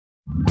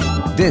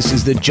This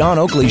is the John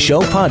Oakley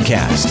Show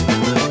podcast.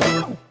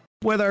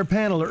 With our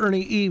panel,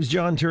 Ernie Eves,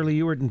 John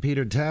Turley-Ewart, and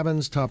Peter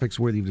Tabuns. Topics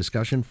worthy of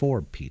discussion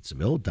for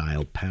Pizzaville.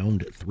 Dial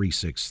pound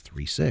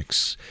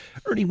 3636.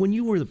 Ernie, when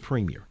you were the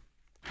premier,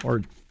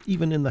 or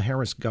even in the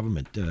Harris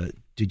government,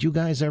 did you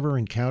guys ever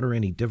encounter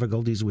any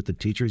difficulties with the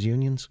teachers'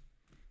 unions?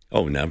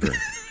 Oh, never.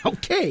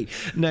 Okay,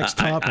 next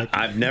topic.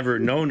 I've never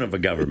known of a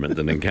government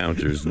that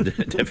encounters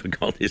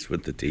difficulties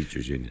with the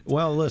teachers' union.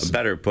 Well, listen.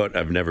 Better put,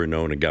 I've never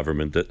known a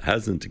government that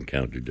hasn't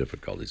encountered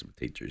difficulties with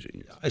teachers'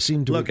 unions. I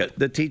seem to look at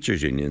the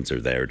teachers' unions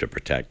are there to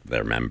protect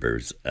their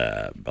members.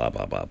 Blah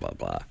blah blah blah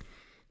blah,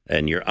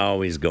 and you're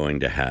always going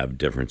to have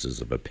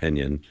differences of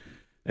opinion,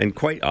 and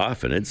quite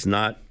often it's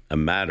not a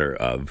matter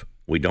of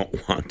we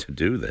don't want to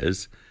do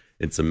this.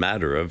 It's a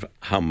matter of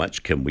how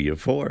much can we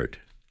afford.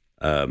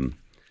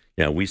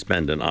 We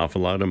spend an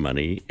awful lot of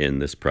money in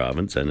this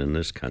province and in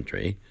this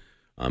country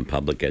on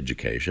public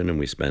education, and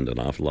we spend an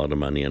awful lot of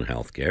money in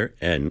healthcare,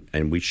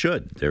 and we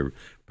should. They're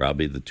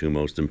probably the two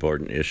most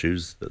important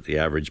issues that the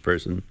average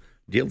person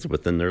deals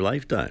with in their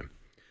lifetime.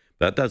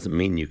 That doesn't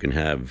mean you can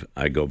have,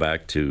 I go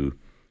back to,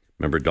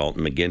 remember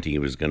Dalton McGuinty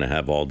was going to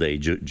have all-day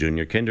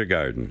junior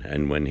kindergarten,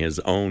 and when his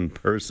own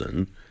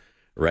person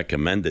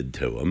recommended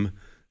to him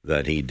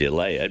that he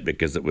delay it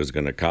because it was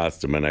going to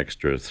cost him an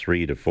extra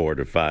 $3 to $4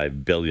 to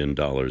 $5 billion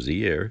a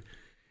year,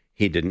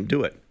 he didn't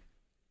do it.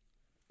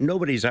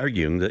 Nobody's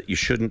arguing that you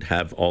shouldn't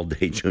have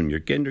all-day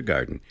junior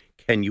kindergarten.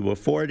 Can you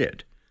afford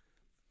it?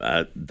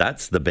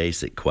 That's the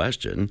basic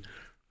question.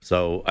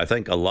 So I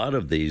think a lot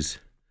of these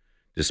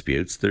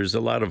disputes, there's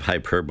a lot of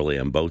hyperbole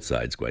on both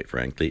sides, quite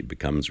frankly. It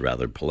becomes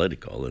rather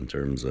political in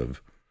terms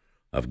of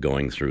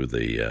going through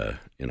the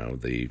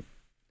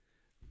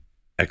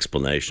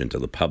explanation to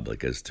the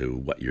public as to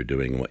what you're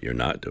doing and what you're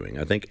not doing.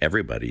 I think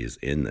everybody is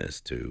in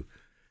this to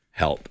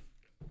help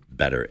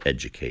better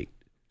educate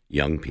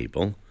young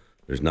people.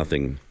 There's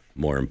nothing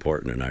more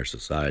important in our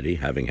society.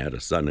 Having had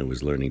a son who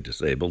was learning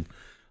disabled,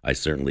 I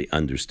certainly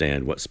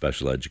understand what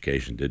special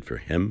education did for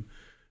him,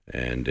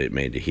 and it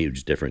made a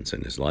huge difference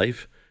in his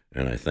life.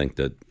 And I think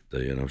that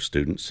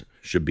students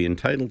should be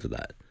entitled to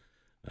that.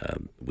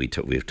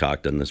 We've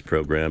talked on this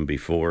program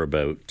before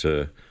about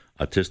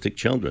autistic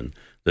children.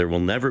 There will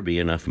never be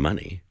enough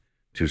money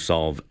to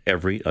solve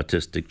every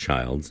autistic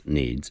child's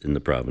needs in the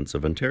province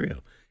of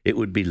Ontario. It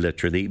would be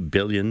literally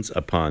billions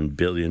upon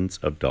billions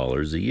of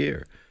dollars a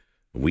year.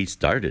 We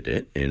started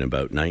it in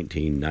about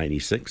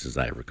 1996, as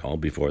I recall.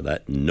 Before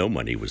that, no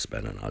money was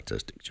spent on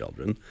autistic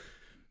children.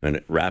 And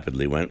it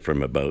rapidly went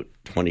from about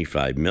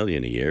 $25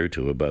 million a year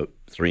to about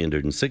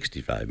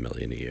 $365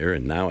 million a year.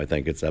 And now I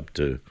think it's up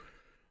to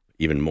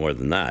even more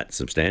than that,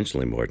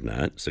 substantially more than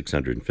that,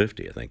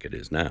 650, I think it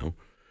is now.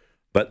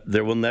 But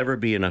there will never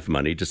be enough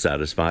money to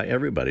satisfy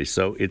everybody.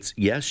 So it's,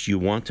 yes, you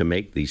want to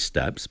make these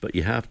steps, but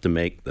you have to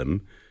make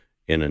them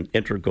in an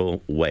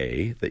integral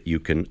way that you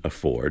can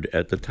afford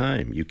at the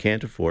time. You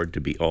can't afford to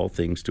be all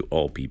things to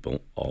all people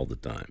all the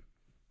time.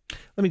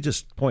 Let me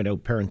just point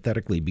out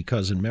parenthetically,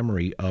 because in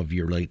memory of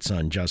your late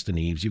son, Justin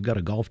Eves, you've got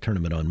a golf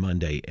tournament on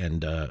Monday.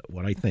 And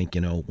what I think,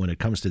 when it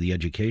comes to the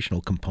educational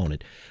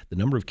component, the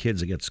number of kids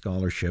that get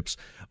scholarships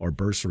or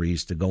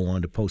bursaries to go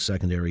on to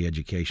post-secondary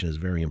education is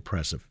very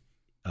impressive.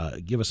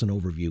 Give us an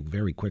overview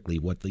very quickly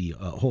what the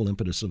whole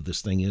impetus of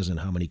this thing is and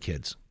how many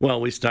kids. Well,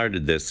 we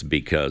started this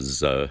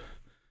because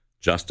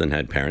Justin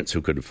had parents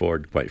who could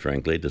afford, quite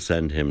frankly, to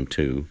send him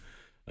to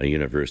a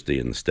university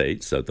in the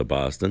States, south of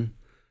Boston.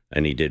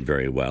 And he did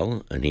very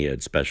well, and he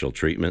had special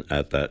treatment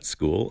at that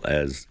school,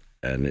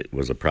 and it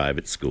was a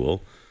private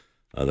school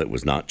that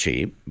was not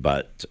cheap,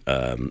 but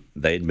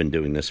they'd been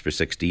doing this for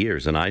 60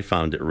 years. And I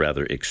found it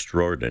rather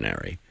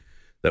extraordinary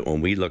that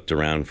when we looked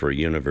around for a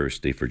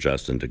university for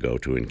Justin to go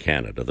to in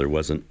Canada, there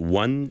wasn't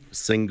one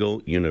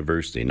single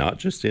university, not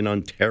just in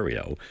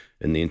Ontario,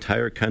 in the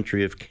entire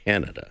country of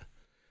Canada,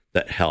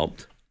 that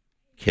helped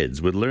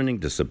kids with learning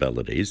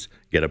disabilities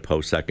get a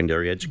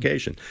post-secondary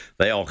education.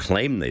 They all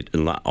claim they did,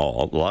 not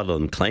all, a lot of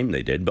them claim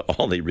they did, but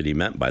all they really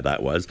meant by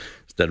that was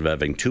instead of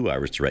having 2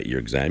 hours to write your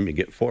exam, you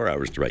get 4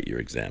 hours to write your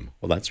exam.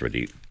 Well, that's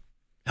really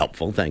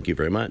helpful. Thank you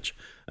very much.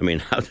 I mean,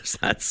 how does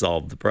that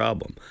solve the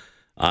problem?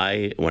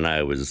 When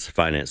I was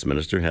finance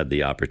minister, had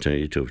the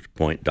opportunity to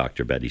appoint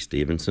Dr. Betty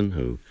Stevenson,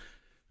 who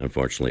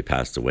unfortunately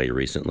passed away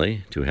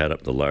recently, to head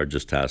up the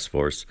largest task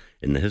force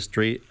in the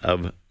history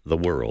of the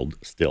world,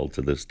 still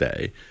to this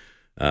day,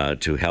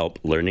 to help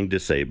learning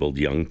disabled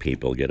young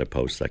people get a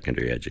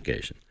post-secondary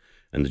education.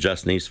 And the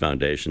Justin Eves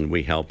Foundation,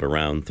 we help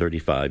around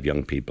 35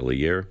 young people a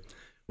year.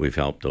 We've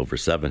helped over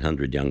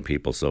 700 young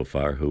people so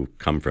far who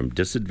come from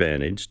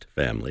disadvantaged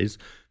families,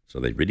 so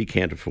they really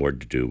can't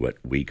afford to do what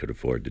we could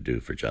afford to do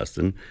for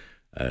Justin,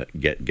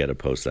 get a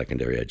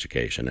post-secondary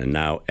education. And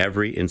now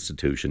every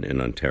institution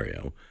in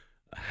Ontario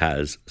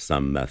has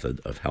some method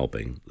of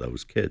helping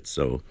those kids.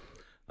 So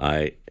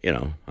I'm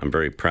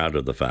very proud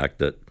of the fact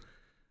that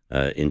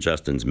in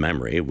Justin's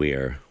memory, we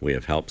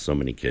have helped so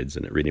many kids,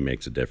 and it really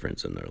makes a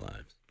difference in their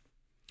lives.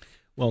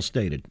 Well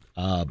stated.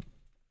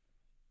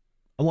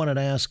 I wanted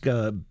to ask,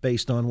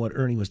 based on what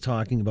Ernie was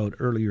talking about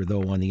earlier,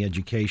 though, on the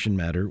education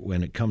matter,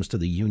 when it comes to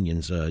the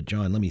unions,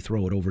 John, let me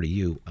throw it over to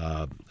you.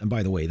 And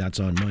by the way, that's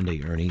on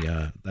Monday, Ernie.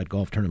 That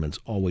golf tournament's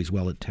always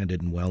well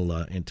attended and well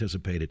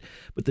anticipated.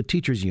 But the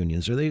teachers'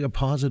 unions, are they a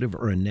positive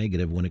or a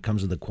negative when it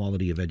comes to the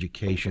quality of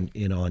education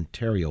in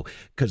Ontario?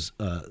 Because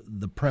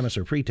the premise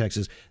or pretext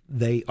is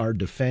they are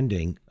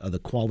defending the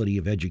quality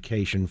of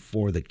education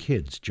for the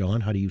kids. John,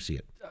 how do you see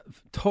it?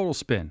 Total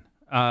spin.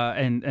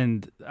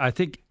 And I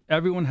think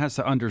everyone has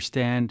to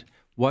understand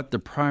what the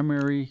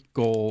primary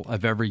goal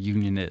of every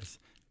union is,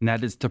 and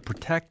that is to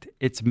protect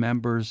its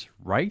members'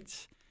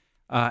 rights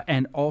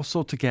and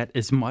also to get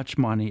as much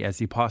money as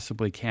he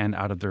possibly can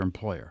out of their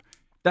employer.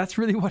 That's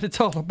really what it's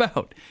all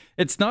about.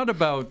 It's not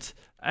about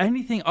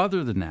anything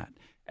other than that.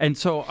 And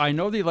so I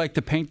know they like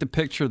to paint the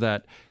picture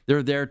that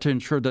they're there to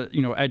ensure that,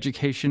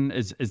 education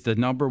is the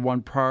number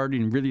one priority,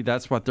 and really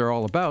that's what they're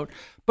all about.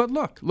 But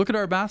look at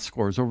our math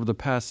scores over the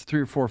past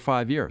 3 or 4 or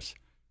 5 years.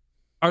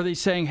 Are they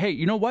saying, hey,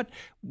 you know what?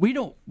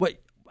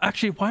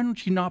 Actually, why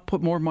don't you not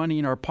put more money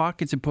in our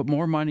pockets and put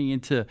more money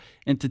into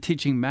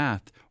teaching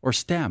math or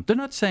STEM? They're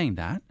not saying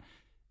that.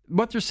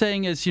 What they're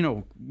saying is,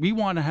 we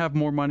want to have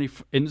more money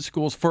in the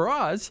schools for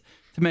us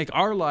to make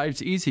our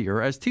lives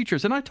easier as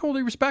teachers. And I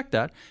totally respect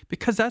that,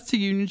 because that's the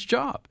union's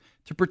job,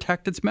 to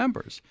protect its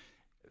members.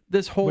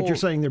 But you're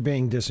saying they're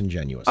being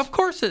disingenuous. Of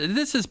course,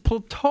 this is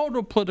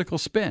total political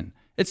spin.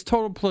 It's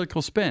total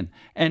political spin.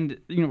 And,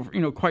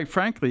 quite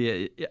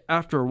frankly,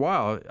 after a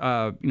while,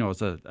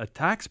 as a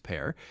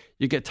taxpayer,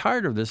 you get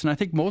tired of this. And I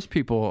think most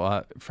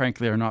people,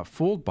 frankly, are not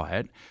fooled by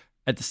it.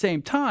 At the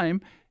same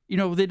time,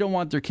 they don't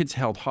want their kids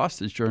held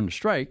hostage during the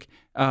strike.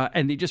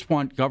 And they just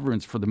want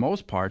governments, for the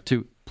most part,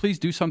 to please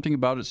do something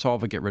about it,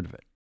 solve it, get rid of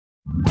it.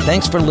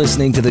 Thanks for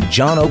listening to the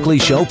John Oakley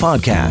Show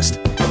podcast.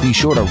 Be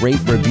sure to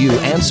rate, review,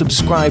 and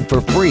subscribe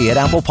for free at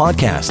Apple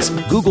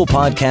Podcasts, Google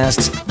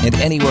Podcasts, and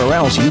anywhere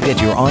else you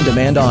get your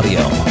on-demand audio.